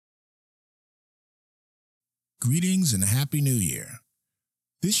Greetings and Happy New Year.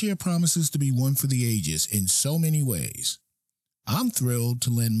 This year promises to be one for the ages in so many ways. I'm thrilled to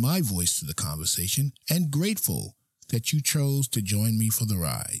lend my voice to the conversation and grateful that you chose to join me for the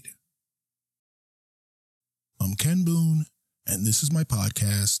ride. I'm Ken Boone, and this is my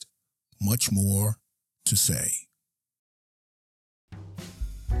podcast, Much More to Say.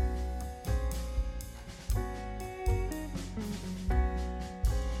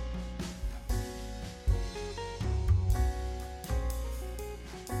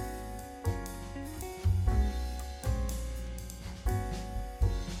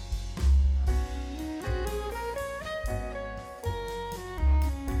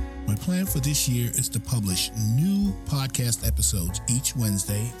 My plan for this year is to publish new podcast episodes each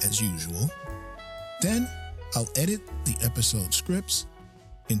Wednesday as usual. Then I'll edit the episode scripts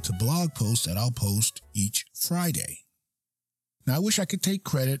into blog posts that I'll post each Friday. Now, I wish I could take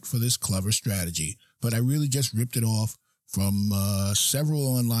credit for this clever strategy, but I really just ripped it off from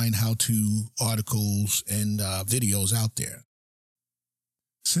several online how-to articles and videos out there.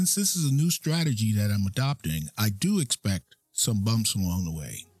 Since this is a new strategy that I'm adopting, I do expect some bumps along the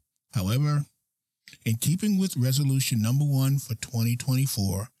way. However, in keeping with resolution number 1 for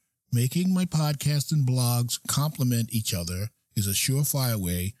 2024, making my podcast and blogs complement each other is a surefire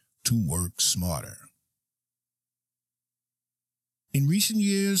way to work smarter. In recent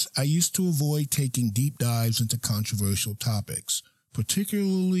years, I used to avoid taking deep dives into controversial topics,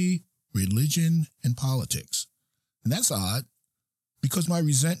 particularly religion and politics. And that's odd, because my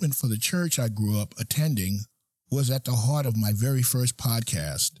resentment for the church I grew up attending was at the heart of my very first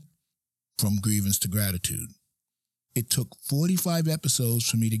podcast, From Grievance to Gratitude. It took 45 episodes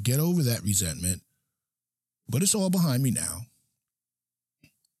for me to get over that resentment, but it's all behind me now.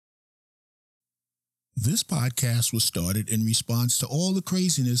 This podcast was started in response to all the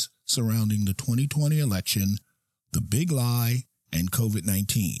craziness surrounding the 2020 election, the big lie, and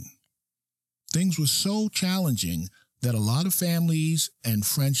COVID-19. Things were so challenging that a lot of families and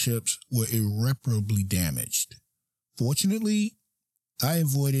friendships were irreparably damaged. Fortunately, I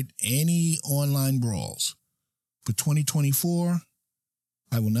avoided any online brawls. For 2024,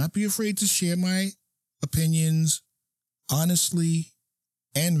 I will not be afraid to share my opinions honestly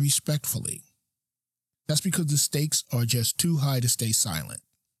and respectfully. That's because the stakes are just too high to stay silent.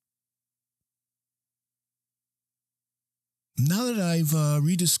 Now that I've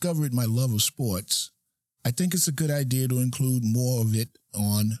rediscovered my love of sports, I think it's a good idea to include more of it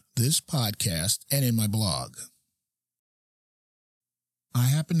on this podcast and in my blog. I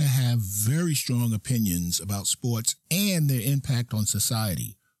happen to have very strong opinions about sports and their impact on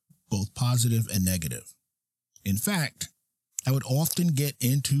society, both positive and negative. In fact, I would often get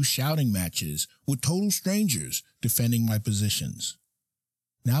into shouting matches with total strangers defending my positions.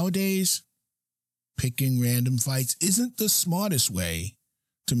 Nowadays, picking random fights isn't the smartest way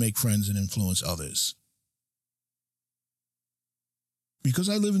to make friends and influence others. Because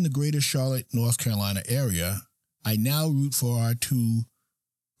I live in the greater Charlotte, North Carolina area, I now root for our two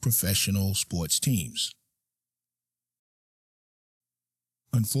professional sports teams.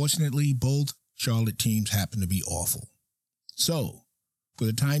 Unfortunately, both Charlotte teams happen to be awful. So, for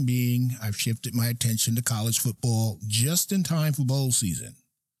the time being, I've shifted my attention to college football just in time for bowl season.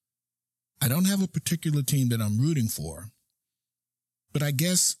 I don't have a particular team that I'm rooting for, but I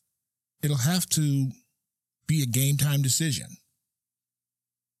guess it'll have to be a game time decision.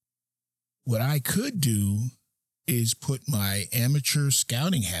 What I could do is put my amateur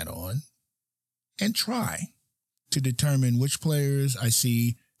scouting hat on and try to determine which players I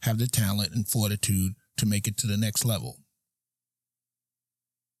see have the talent and fortitude to make it to the next level.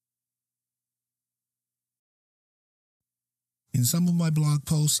 In some of my blog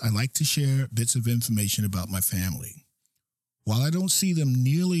posts, I like to share bits of information about my family. While I don't see them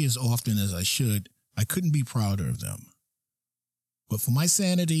nearly as often as I should, I couldn't be prouder of them. But for my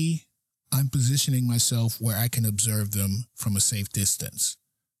sanity, I'm positioning myself where I can observe them from a safe distance.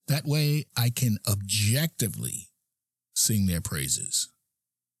 That way, I can objectively sing their praises.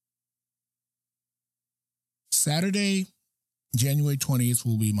 Saturday, January 20th,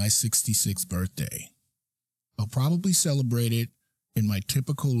 will be my 66th birthday. I'll probably celebrate it in my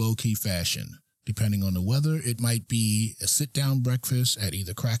typical low-key fashion. Depending on the weather, it might be a sit-down breakfast at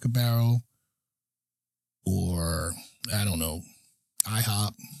either Cracker Barrel or,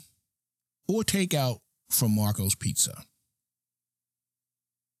 IHOP, or takeout from Marco's Pizza.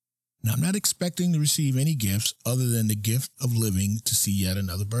 Now, I'm not expecting to receive any gifts other than the gift of living to see yet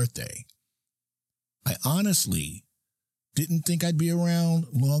another birthday. I honestly didn't think I'd be around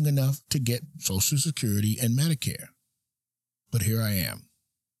long enough to get Social Security and Medicare. But here I am.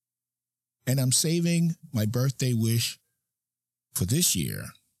 And I'm saving my birthday wish for this year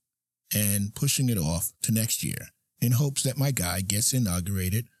and pushing it off to next year in hopes that my guy gets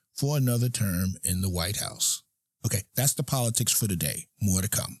inaugurated for another term in the White House. Okay, that's the politics for today. More to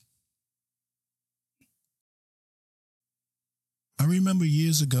come. I remember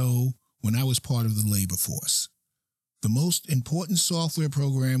years ago when I was part of the labor force, the most important software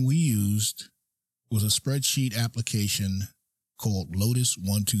program we used was a spreadsheet application called Lotus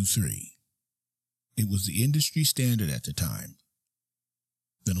 123. It was the industry standard at the time.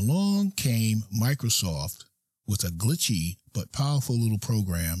 Then along came Microsoft with a glitchy but powerful little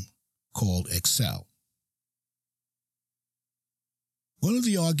program called Excel. One of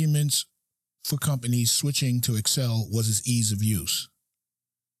the arguments for companies switching to Excel was its ease of use.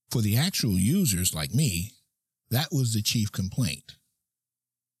 For the actual users like me, that was the chief complaint.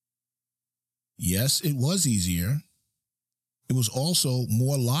 Yes, it was easier. It was also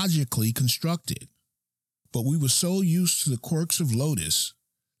more logically constructed. But we were so used to the quirks of Lotus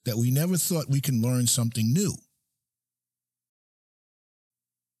that we never thought we could learn something new.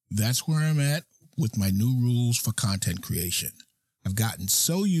 That's where I'm at with my new rules for content creation. I've gotten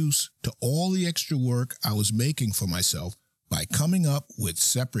so used to all the extra work I was making for myself by coming up with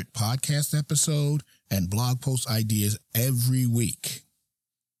separate podcast episode and blog post ideas every week.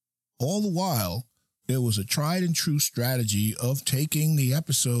 All the while, there was a tried and true strategy of taking the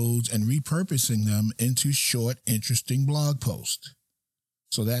episodes and repurposing them into short, interesting blog posts.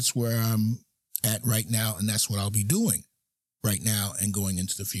 So that's where I'm at right now, and that's what I'll be doing right now and going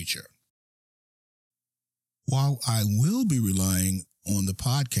into the future. While I will be relying on the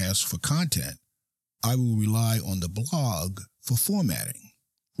podcast for content, I will rely on the blog for formatting.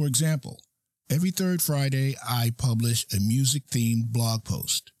 For example, every third Friday, I publish a music-themed blog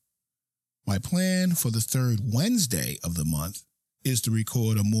post. My plan for the third Wednesday of the month is to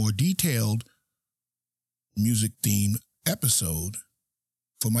record a more detailed music-themed episode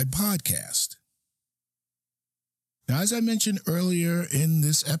for my podcast. Now, as I mentioned earlier in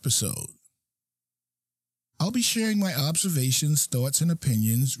this episode, I'll be sharing my observations, thoughts, and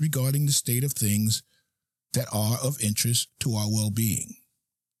opinions regarding the state of things that are of interest to our well-being.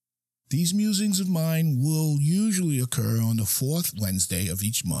 These musings of mine will usually occur on the fourth Wednesday of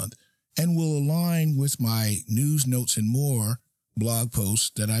each month and will align with my news, notes, and more blog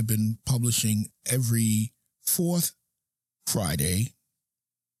posts that I've been publishing every fourth Friday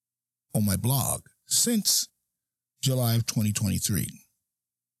on my blog since July of 2023.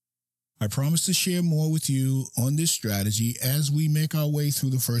 I promise to share more with you on this strategy as we make our way through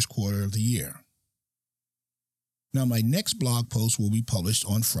the first quarter of the year. Now, my next blog post will be published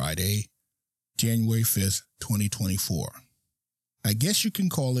on Friday, January 5th, 2024. I guess you can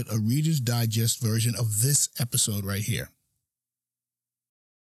call it a Reader's Digest version of this episode right here.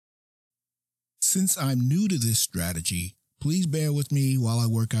 Since I'm new to this strategy, please bear with me while I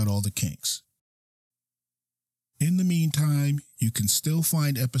work out all the kinks. In the meantime, you can still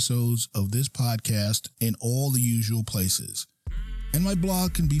find episodes of this podcast in all the usual places, and my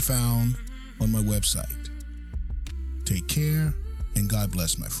blog can be found on my website. Take care, and God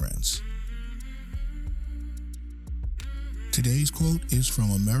bless, my friends. Today's quote is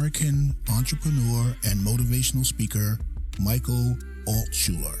from American entrepreneur and motivational speaker Michael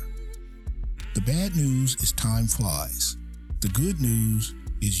Altshuler. The bad news is time flies. The good news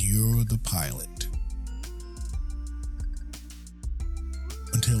is you're the pilot.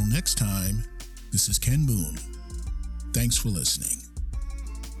 Until next time, this is Ken Boone. Thanks for listening.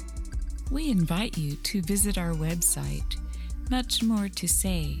 We invite you to visit our website,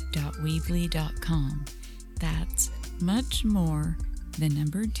 muchmoretosay.weebly.com. That's muchmore,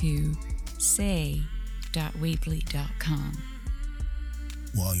 2, say.weebly.com.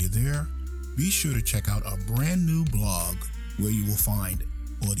 While you're there, be sure to check out our brand new blog where you will find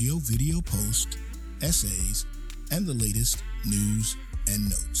audio, video posts, essays, and the latest news and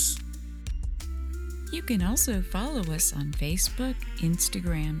notes. You can also follow us on Facebook,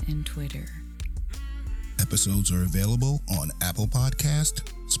 Instagram, and Twitter. Episodes are available on Apple Podcast,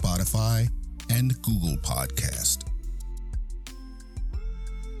 Spotify, and Google Podcast.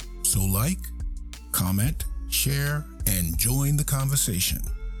 So like, comment, share, and join the conversation.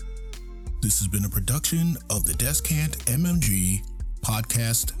 This has been a production of the Descant MMG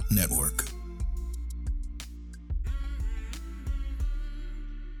Podcast Network.